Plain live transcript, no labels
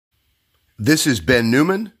This is Ben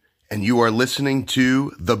Newman, and you are listening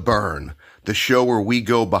to The Burn, the show where we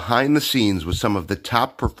go behind the scenes with some of the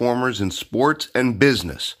top performers in sports and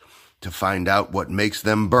business to find out what makes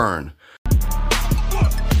them burn.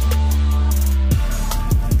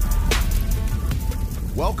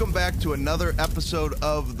 Welcome back to another episode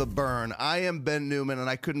of The Burn. I am Ben Newman, and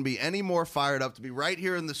I couldn't be any more fired up to be right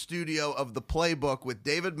here in the studio of The Playbook with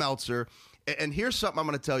David Meltzer. And here's something I'm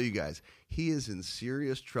going to tell you guys. He is in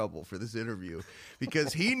serious trouble for this interview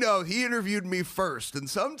because he interviewed me first. And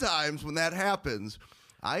sometimes when that happens,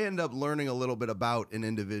 I end up learning a little bit about an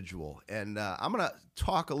individual. And I'm going to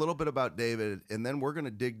talk a little bit about David, and then we're going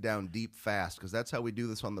to dig down deep fast because that's how we do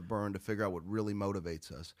this on The Burn, to figure out what really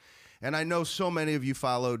motivates us. And I know so many of you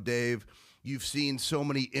follow Dave. You've seen so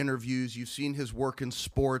many interviews. You've seen his work in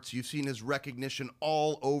sports. You've seen his recognition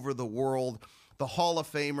all over the world. The Hall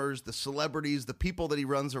of Famers, the celebrities, the people that he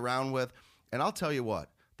runs around with. And I'll tell you what,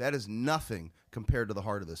 that is nothing compared to the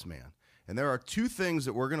heart of this man. And there are two things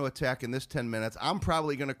that we're going to attack in this 10 minutes. I'm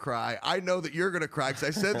probably going to cry. I know that you're going to cry because I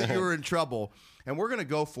said that you were in trouble. And we're going to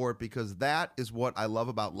go for it because that is what I love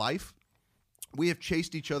about life. We have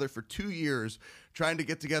chased each other for 2 years trying to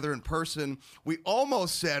get together in person. We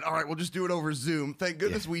almost said, all right, we'll just do it over Zoom. Thank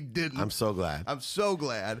goodness we didn't. I'm so glad. I'm so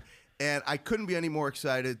glad. And I couldn't be any more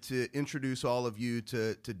excited to introduce all of you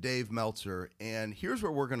to Dave Meltzer. And here's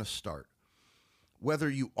where we're going to start. Whether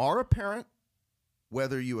you are a parent,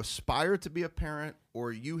 whether you aspire to be a parent,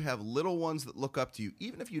 or you have little ones that look up to you,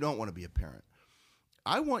 even if you don't want to be a parent,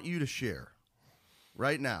 I want you to share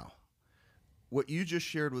right now what you just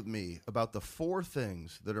shared with me about the 4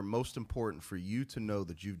 things that are most important for you to know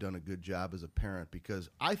that you've done a good job as a parent, because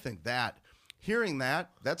I think that hearing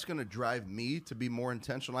that's going to drive me to be more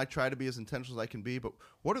intentional. I try to be as intentional as I can be, but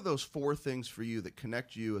what are those 4 things for you that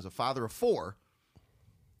connect you as a father of 4?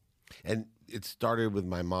 And it started with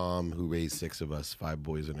my mom, who raised 6 of us, 5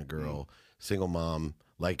 boys and a girl, single mom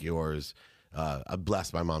like yours. I'm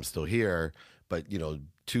blessed my mom's still here, but,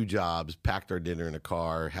 2 jobs, packed our dinner in a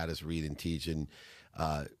car, had us read and teach. And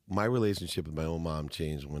my relationship with my own mom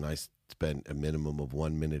changed when I spent a minimum of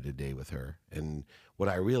 1 minute a day with her. And what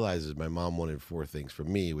I realized is my mom wanted 4 things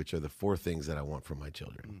from me, which are the 4 things that I want from my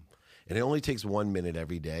children. And it only takes 1 minute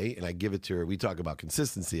every day, and I give it to her. We talk about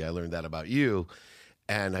consistency. I learned that about you.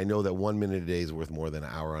 And I know that 1 minute a day is worth more than an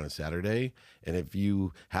hour on a Saturday. And if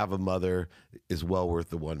you have a mother, it's well worth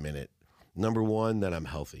the 1 minute. Number 1, that I'm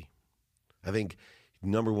healthy. I think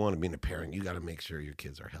number 1 of being a parent, you got to make sure your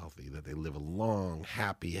kids are healthy, that they live a long,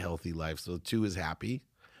 happy, healthy life. So 2 is happy.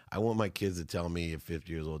 I want my kids to tell me at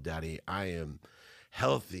 50 years old, Daddy, I am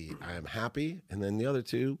healthy, I am happy. And then the other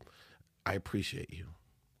 2, I appreciate you.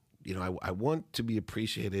 I want to be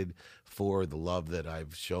appreciated for the love that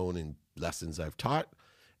I've shown and lessons I've taught.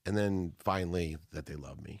 And then finally, that they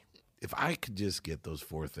love me. If I could just get those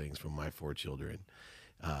 4 things from my 4 children,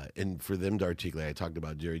 and for them to articulate, I talked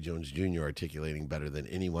about Jerry Jones Jr. articulating better than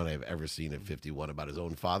anyone I've ever seen at 51 about his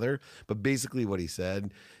own father. But basically what he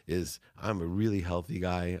said is, I'm a really healthy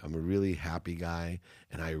guy, I'm a really happy guy,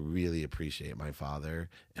 and I really appreciate my father,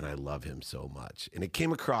 and I love him so much. And it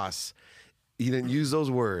came across, he didn't use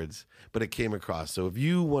those words, but it came across. So if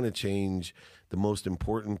you want to change the most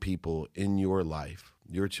important people in your life,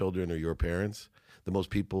 your children or your parents, the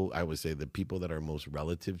most people, I would say the people that are most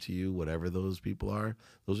relative to you, whatever those people are,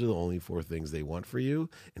 those are the only 4 things they want for you.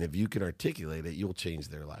 And if you can articulate it, you'll change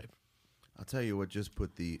their life. I'll tell you what just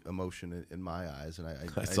put the emotion in my eyes, and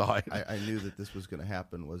I saw it. I knew that this was going to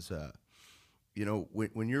happen, was,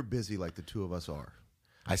 when you're busy like the 2 of us are.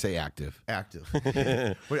 I say active. Active.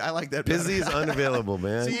 I like that. Busy is unavailable,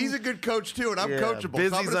 man. See, he's a good coach, too, and I'm coachable.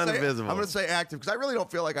 Busy is unavailable. I'm going to say active, because I really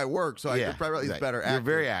don't feel like I work, so I could probably he's better. You're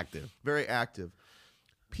very active. Very active.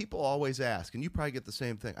 People always ask, and you probably get the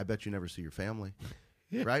same thing, I bet you never see your family,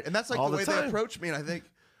 right? And that's like the way they approach me, and I think,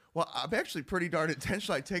 well, I'm actually pretty darn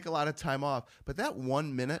intentional. I take a lot of time off, but that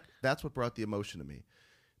 1 minute, that's what brought the emotion to me.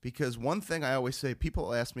 Because one thing I always say,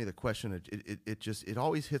 people ask me the question, it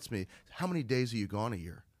always hits me, how many days are you gone a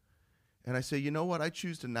year? And I say, you know what, I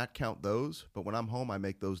choose to not count those, but when I'm home, I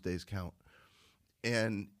make those days count.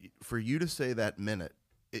 And for you to say that minute,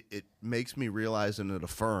 it makes me realize, and it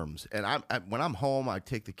affirms. And when I'm home, I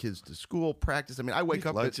take the kids to school, practice. I mean, I wake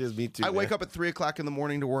up. Lunches, me too. I wake up at 3:00 in the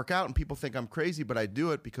morning to work out, and people think I'm crazy, but I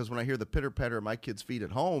do it because when I hear the pitter patter of my kids' feet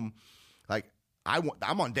at home, like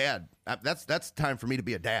I'm on dad. That's time for me to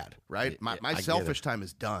be a dad, right? My selfish time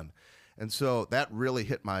is done, and so that really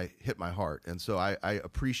hit my heart. And so I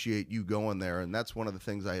appreciate you going there, and that's one of the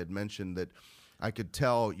things I had mentioned, that I could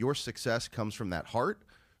tell your success comes from that heart.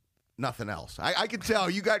 Nothing else. I could tell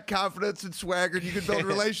you got confidence and swagger, and you can build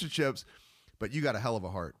relationships, but you got a hell of a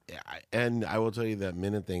heart. Yeah, and I will tell you that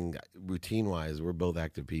minute thing, routine-wise, we're both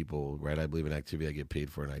active people, right? I believe in activity I get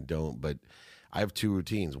paid for, and I don't. But I have two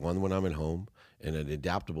routines, one when I'm at home and an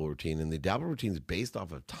adaptable routine. And the adaptable routine is based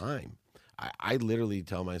off of time. I literally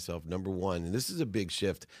tell myself, number one, and this is a big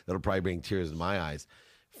shift that'll probably bring tears in my eyes,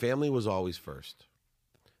 family was always first,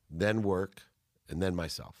 then work, and then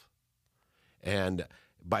myself. And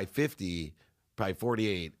by 50, by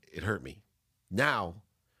 48, it hurt me. Now,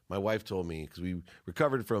 my wife told me, because we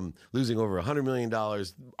recovered from losing over $100 million,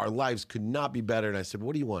 our lives could not be better. And I said,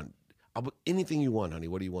 what do you want? Anything you want, honey.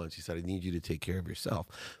 What do you want? She said, I need you to take care of yourself.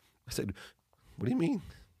 I said, what do you mean?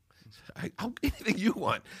 Anything you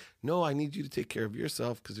want. No, I need you to take care of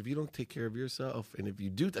yourself, because if you don't take care of yourself, and if you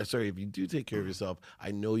do take care of yourself,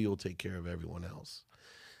 I know you'll take care of everyone else.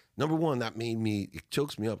 Number one, it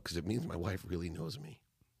chokes me up because it means my wife really knows me.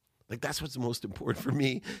 Like, that's what's most important for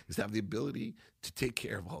me, is to have the ability to take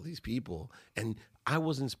care of all these people. And I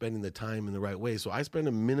wasn't spending the time in the right way. So I spend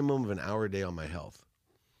a minimum of an hour a day on my health.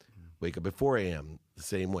 Wake up at 4 a.m. the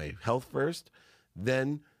same way. Health first,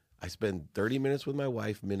 then I spend 30 minutes with my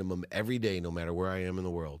wife minimum every day, no matter where I am in the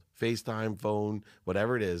world. FaceTime, phone,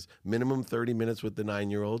 whatever it is. Minimum 30 minutes with the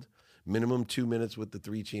 9-year-old. Minimum 2 minutes with the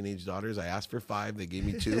 3 teenage daughters. I asked for 5. They gave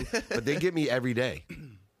me 2. But they get me every day.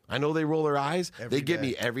 I know they roll their eyes. They get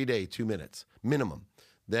me every day 2 minutes, minimum.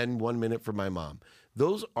 Then 1 minute for my mom.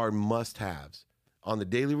 Those are must-haves on the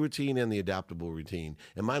daily routine and the adaptable routine.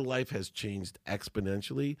 And my life has changed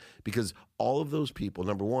exponentially because all of those people,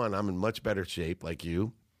 number one, I'm in much better shape like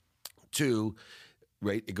you. 2,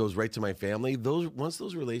 right, it goes right to my family. Once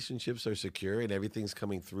those relationships are secure and everything's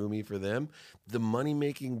coming through me for them, the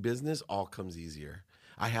money-making business all comes easier.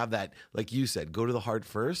 I have that, like you said, go to the heart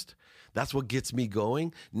first. That's what gets me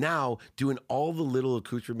going. Now, doing all the little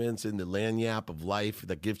accoutrements in the lanyap of life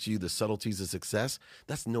that gives you the subtleties of success,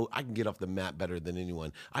 I can get off the mat better than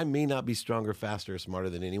anyone. I may not be stronger, faster, or smarter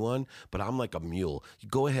than anyone, but I'm like a mule. You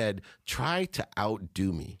go ahead, try to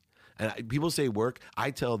outdo me. And people say work,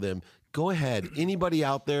 I tell them, go ahead. Anybody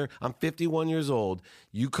out there, I'm 51 years old.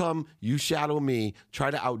 You come, you shadow me,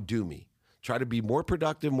 try to outdo me. Try to be more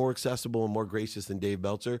productive, more accessible, and more gracious than Dave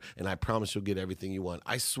Meltzer, and I promise you'll get everything you want.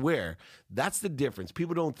 I swear, that's the difference.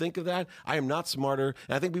 People don't think of that. I am not smarter,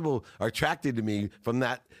 and I think people are attracted to me from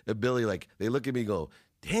that ability. Like, they look at me and go,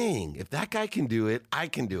 dang, if that guy can do it, I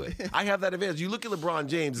can do it. I have that advantage. You look at LeBron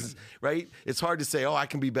James, right? It's hard to say, oh, I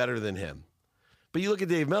can be better than him. But you look at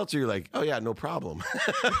Dave Meltzer, you're like, oh, yeah, no problem.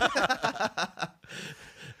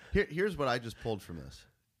 Here's what I just pulled from this,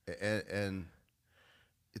 and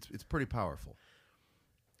it's pretty powerful.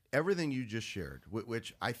 Everything you just shared,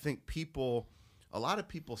 which I think a lot of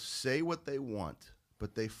people say what they want,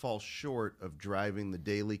 but they fall short of driving the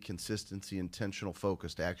daily consistency, intentional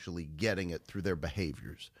focus to actually getting it through their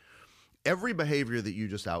behaviors. Every behavior that you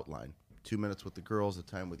just outlined, 2 minutes with the girls, the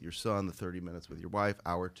time with your son, the 30 minutes with your wife,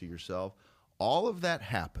 hour to yourself, all of that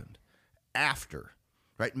happened after,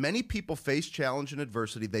 right? Many people face challenge and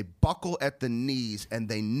adversity. They buckle at the knees and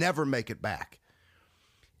they never make it back.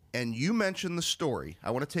 And you mentioned the story.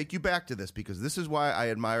 I want to take you back to this because this is why I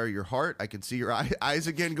admire your heart. I can see your eyes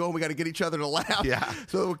again going. We got to get each other to laugh. Yeah.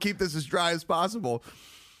 So we'll keep this as dry as possible.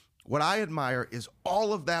 What I admire is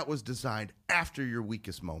all of that was designed after your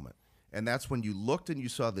weakest moment. And that's when you looked and you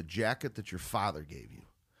saw the jacket that your father gave you.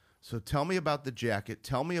 So tell me about the jacket.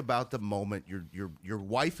 Tell me about the moment your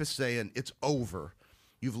wife is saying it's over.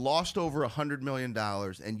 You've lost over $100 million,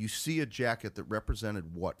 and you see a jacket that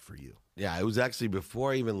represented what for you? Yeah, it was actually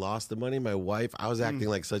before I even lost the money. My wife, I was acting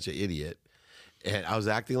like such an idiot. And I was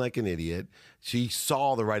acting like an idiot. She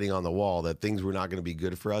saw the writing on the wall that things were not going to be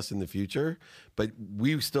good for us in the future. But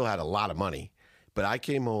we still had a lot of money. But I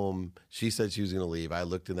came home. She said she was going to leave. I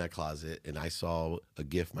looked in that closet, and I saw a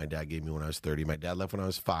gift my dad gave me when I was 30. My dad left when I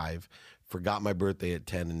was 5, forgot my birthday at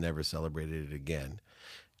 10, and never celebrated it again.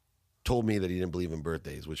 Told me that he didn't believe in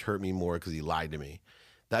birthdays, which hurt me more because he lied to me.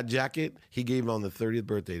 That jacket, he gave on the 30th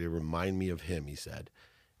birthday to remind me of him, he said.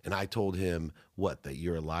 And I told him, what, that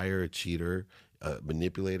you're a liar, a cheater, a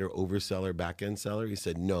manipulator, overseller, back-end seller? He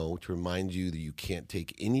said, no, to remind you that you can't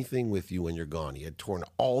take anything with you when you're gone. He had torn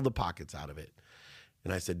all the pockets out of it.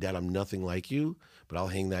 And I said, Dad, I'm nothing like you, but I'll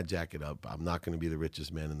hang that jacket up. I'm not going to be the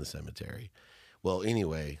richest man in the cemetery. Well,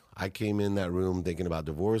 anyway, I came in that room thinking about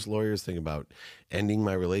divorce lawyers, thinking about ending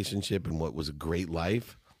my relationship and what was a great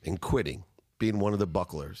life, and quitting, being one of the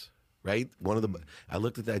bucklers, right? I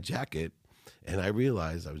looked at that jacket, and I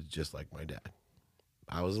realized I was just like my dad.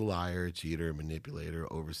 I was a liar, a cheater, a manipulator,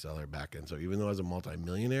 overseller, back-end. So even though I was a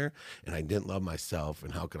multimillionaire and I didn't love myself,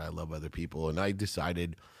 and how could I love other people? And I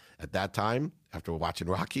decided at that time, after watching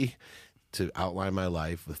Rocky, to outline my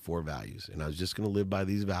life with 4 values. And I was just going to live by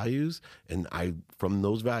these values. And from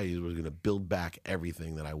those values, was going to build back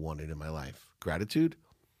everything that I wanted in my life. Gratitude,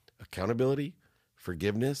 accountability,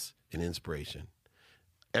 forgiveness, and inspiration.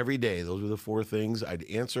 Every day, those were the 4 things. I'd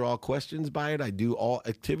answer all questions by it. I'd do all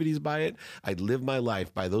activities by it. I'd live my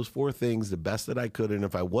life by those 4 things the best that I could. And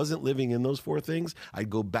if I wasn't living in those 4 things, I'd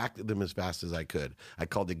go back to them as fast as I could. I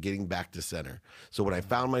called it getting back to center. So when I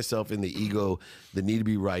found myself in the ego, the need to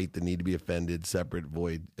be right, the need to be offended, separate,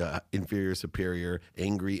 void, inferior, superior,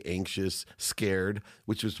 angry, anxious, scared,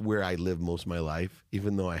 which was where I lived most of my life,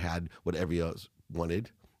 even though I had what everyone else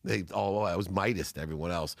wanted. I was Midas to everyone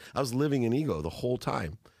else. I was living in ego the whole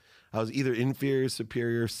time. I was either inferior,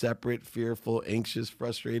 superior, separate, fearful, anxious,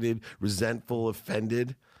 frustrated, resentful,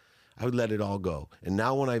 offended. I would let it all go. And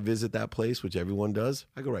now when I visit that place, which everyone does,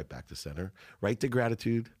 I go right back to center, right to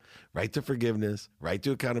gratitude, right to forgiveness, right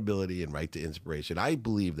to accountability, and right to inspiration. I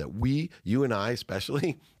believe that you and I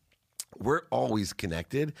especially, we're always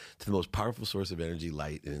connected to the most powerful source of energy,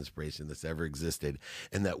 light, and inspiration that's ever existed,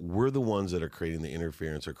 and that we're the ones that are creating the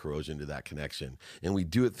interference or corrosion to that connection. And we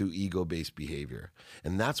do it through ego-based behavior.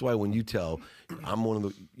 And that's why when you tell,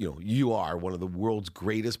 you are one of the world's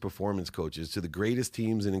greatest performance coaches to the greatest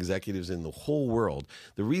teams and executives in the whole world,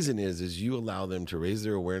 the reason is you allow them to raise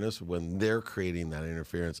their awareness when they're creating that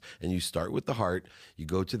interference. And you start with the heart, you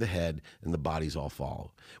go to the head, and the bodies all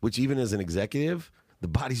follow, which even as an executive, the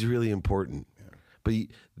body's really important, but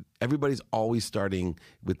everybody's always starting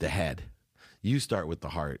with the head. You start with the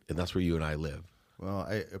heart, and that's where you and I live. Well,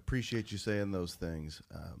 I appreciate you saying those things.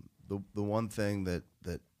 The one thing that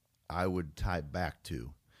I would tie back to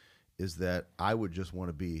is that I would just want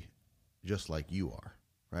to be just like you are,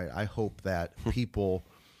 right? I hope that people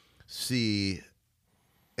see,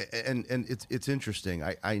 and it's interesting.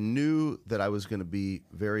 I knew that I was going to be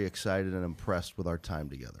very excited and impressed with our time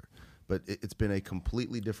together. But it's been a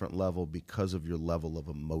completely different level because of your level of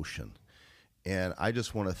emotion. And I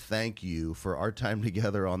just want to thank you for our time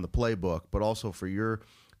together on the playbook, but also for your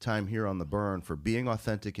time here on The Burn, for being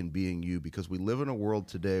authentic and being you, because we live in a world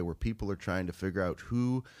today where people are trying to figure out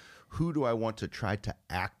who do I want to try to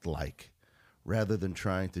act like rather than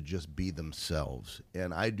trying to just be themselves.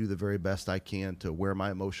 And I do the very best I can to wear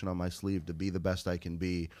my emotion on my sleeve, to be the best I can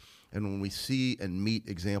be. And when we see and meet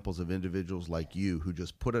examples of individuals like you who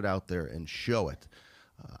just put it out there and show it,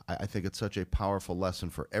 I think it's such a powerful lesson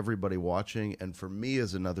for everybody watching. And for me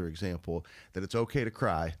as another example, that it's okay to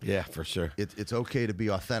cry. Yeah, for sure. It's okay to be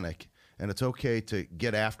authentic. And it's okay to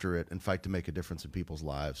get after it and fight to make a difference in people's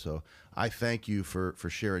lives. So I thank you for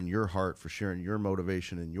sharing your heart, for sharing your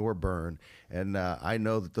motivation and your burn. And I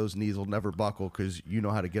know that those knees will never buckle because you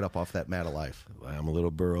know how to get up off that mat of life. I'm a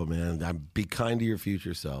little burro, man. Be kind to your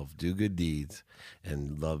future self. Do good deeds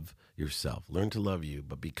and love yourself. Learn to love you,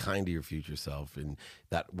 but be kind to your future self. And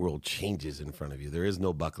that world changes in front of you. There is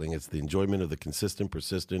no buckling. It's the enjoyment of the consistent,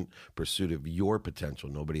 persistent pursuit of your potential.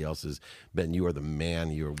 Nobody else's. Ben, you are the man.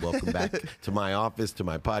 You are welcome back to my office, to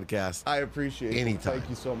my podcast. I appreciate it. Anytime. Thank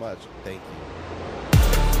you so much. Thank you.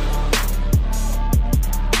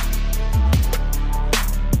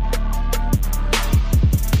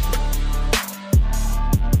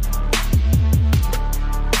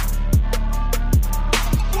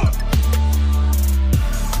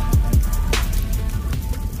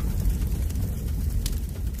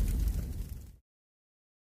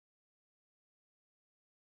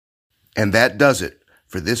 And that does it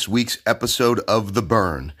for this week's episode of The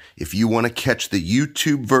Burn. If you want to catch the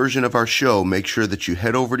YouTube version of our show, make sure that you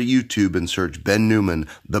head over to YouTube and search Ben Newman,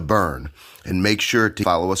 The Burn. And make sure to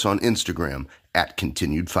follow us on Instagram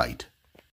 @ContinuedFight.